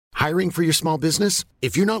Hiring for your small business?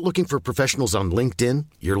 If you're not looking for professionals on LinkedIn,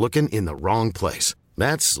 you're looking in the wrong place.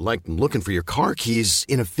 That's like looking for your car keys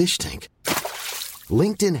in a fish tank.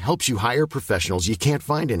 LinkedIn helps you hire professionals you can't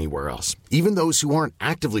find anywhere else, even those who aren't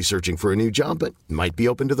actively searching for a new job but might be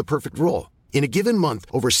open to the perfect role. In a given month,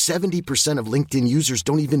 over 70% of LinkedIn users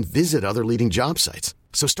don't even visit other leading job sites.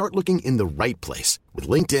 So start looking in the right place. With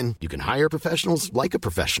LinkedIn, you can hire professionals like a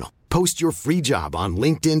professional. Post your free job on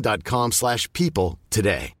linkedin.com/people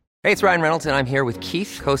today. Hey, it's Ryan Reynolds, and I'm here with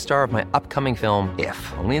Keith, co-star of my upcoming film, If,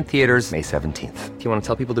 only in theaters May 17th. Do you want to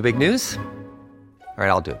tell people the big news? All right,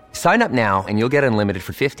 I'll do it. Sign up now and you'll get unlimited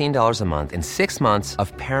for $15 a month and 6 months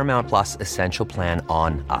of Paramount Plus Essential Plan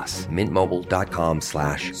on us.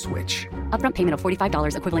 MintMobile.com/switch. Upfront payment of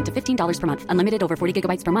 $45 equivalent to $15 per month. Unlimited over 40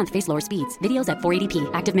 gigabytes per month. Face lower speeds. Videos at 480p.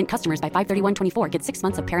 Active Mint customers by 531.24 get 6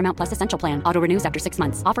 months of Paramount Plus Essential Plan. Auto renews after 6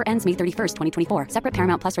 months. Offer ends May 31st, 2024. Separate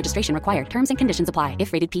Paramount Plus registration required. Terms and conditions apply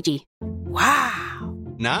if rated PG. Wow.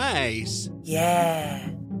 Nice. Yeah.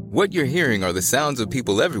 What you're hearing are the sounds of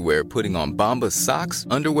people everywhere putting on Bombas socks,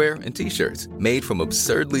 underwear, and T-shirts made from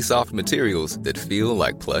absurdly soft materials that feel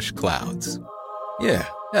like plush clouds. Yeah,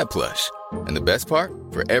 that plush. And the best part?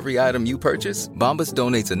 For every item you purchase, Bombas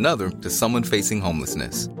donates another to someone facing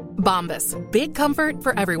homelessness. Bombas. Big comfort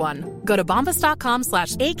for everyone. Go to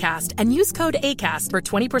bombas.com/ACAST and use code ACAST for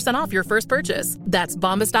 20% off your first purchase. That's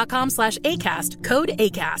bombas.com/ACAST. Code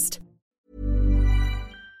ACAST.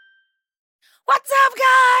 What's up,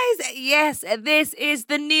 guys? Yes, this is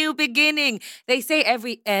the new beginning. They say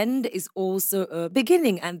every end is also a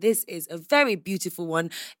beginning, and this is a very beautiful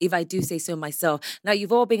one, if I do say so myself. Now,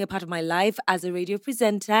 you've all been a part of my life as a radio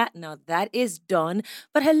presenter. Now, that is done.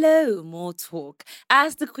 But hello, more talk.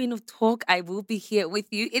 As the queen of talk, I will be here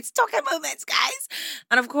with you. It's Talking Moments, guys.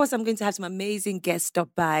 And of course, I'm going to have some amazing guests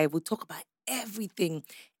stop by. We'll talk about everything.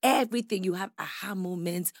 You have aha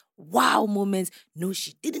moments, wow moments, no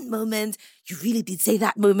she didn't moments, you really did say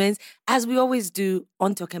that moments. As we always do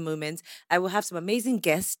on Talking Moments, I will have some amazing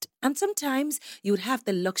guests, and sometimes you would have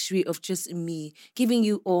the luxury of just me giving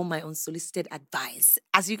you all my unsolicited advice,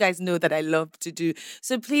 as you guys know that I love to do.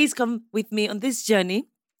 So please come with me on this journey.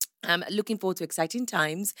 I'm looking forward to exciting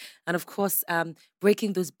times, and of course,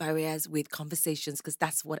 breaking those barriers with conversations, because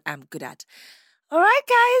that's what I'm good at. All right,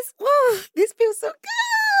 guys. Woo, this feels so good.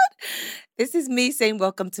 This is me saying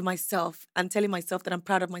welcome to myself and telling myself that I'm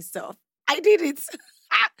proud of myself. I did it.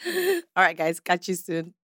 All right, guys. Catch you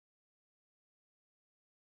soon.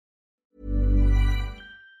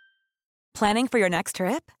 Planning for your next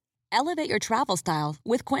trip? Elevate your travel style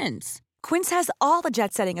with Quince. Quince has all the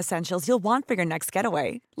jet-setting essentials you'll want for your next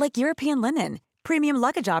getaway, like European linen, premium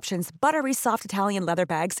luggage options, buttery soft Italian leather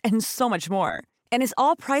bags, and so much more. And is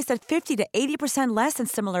all priced at 50 to 80% less than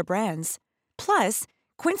similar brands. Plus,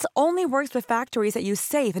 Quince only works with factories that use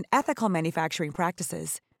safe and ethical manufacturing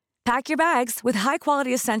practices. Pack your bags with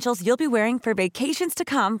high-quality essentials you'll be wearing for vacations to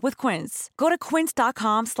come with Quince. Go to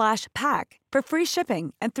quince.com/pack for free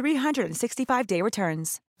shipping and 365-day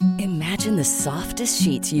returns. Imagine the softest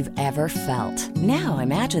sheets you've ever felt. Now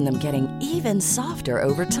imagine them getting even softer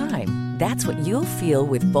over time. That's what you'll feel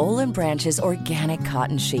with Boll & Branch's organic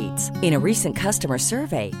cotton sheets. In a recent customer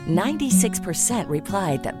survey, 96%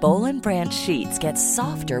 replied that Boll & Branch sheets get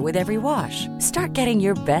softer with every wash. Start getting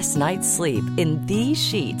your best night's sleep in these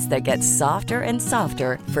sheets that get softer and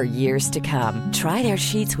softer for years to come. Try their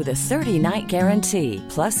sheets with a 30-night guarantee.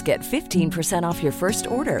 Plus, get 15% off your first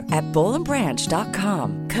order at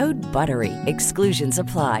bollandbranch.com. Code BUTTERY. Exclusions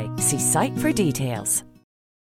apply. See site for details.